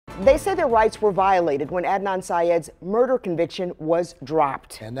They say their rights were violated when Adnan Syed's murder conviction was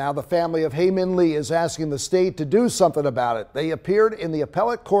dropped. And now the family of Hae Min Lee is asking the state to do something about it. They appeared in the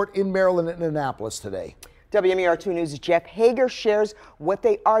appellate court in Maryland and Annapolis today. WMER 2 News' Jeff Hager shares what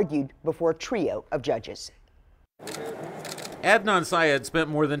they argued before a trio of judges. Adnan Syed spent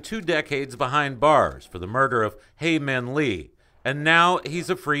more than 2 decades behind bars for the murder of Hae Min Lee, and now he's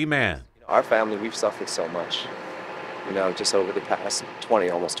a free man. Our family, we've suffered so much, just over the past 20,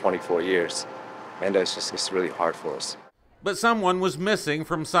 almost 24 years. And it's really hard for us. But someone was missing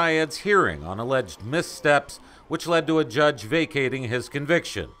from Syed's hearing on alleged missteps, which led to a judge vacating his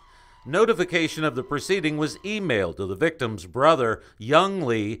conviction. Notification of the proceeding was emailed to the victim's brother, Young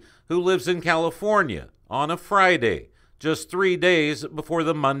Lee, who lives in California, on a Friday, just 3 days before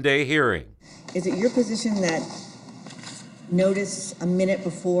the Monday hearing. Is it your position that notice a minute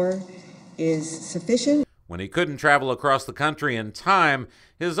before is sufficient? When he couldn't travel across the country in time,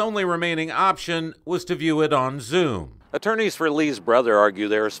 his only remaining option was to view it on Zoom. Attorneys for Lee's brother argue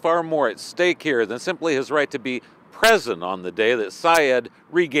there is far more at stake here than simply his right to be present on the day that Syed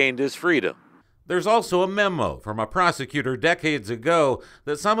regained his freedom. There's also a memo from a prosecutor decades ago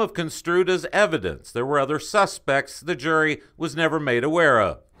that some have construed as evidence there were other suspects the jury was never made aware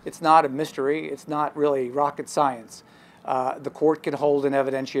of. It's not a mystery. It's not really rocket science. The court can hold an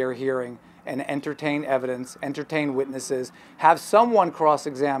evidentiary hearing and entertain evidence, entertain witnesses, have someone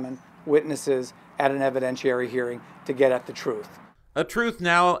cross-examine witnesses at an evidentiary hearing to get at the truth. A truth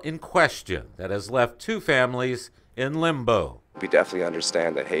now in question that has left 2 families in limbo. We definitely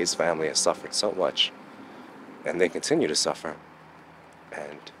understand that Hae's family has suffered so much, and they continue to suffer.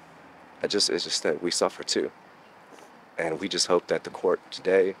 And it's just that we suffer too. And we just hope that the court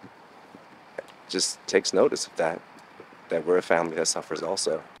today just takes notice of that we're a family that suffers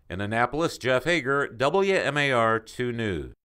also. In Annapolis, Jeff Hager, WMAR 2 News.